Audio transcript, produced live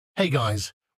Hey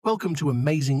guys, welcome to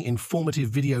Amazing Informative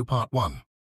Video Part 1.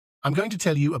 I'm going to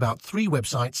tell you about 3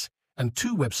 websites, and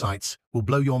 2 websites will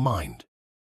blow your mind.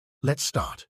 Let's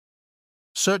start.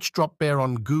 Search Drop Bear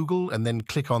on Google and then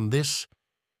click on this.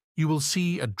 You will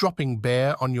see a dropping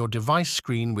bear on your device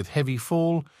screen with heavy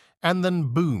fall, and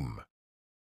then boom.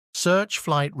 Search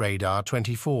Flight Radar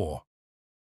 24.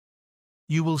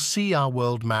 You will see our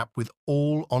world map with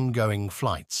all ongoing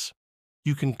flights.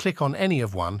 You can click on any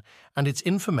of one and its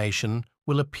information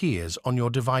will appear on your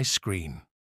device screen.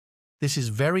 This is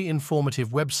very informative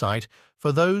website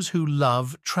for those who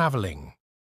love traveling.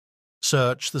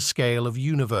 Search the Scale of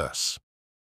Universe.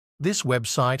 This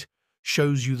website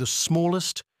shows you the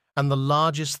smallest and the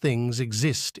largest things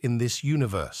exist in this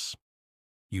universe.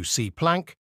 You see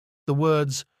Planck, the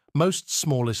words most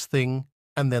smallest thing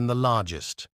and then the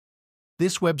largest.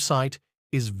 This website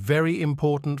is very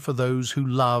important for those who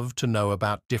love to know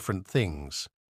about different things.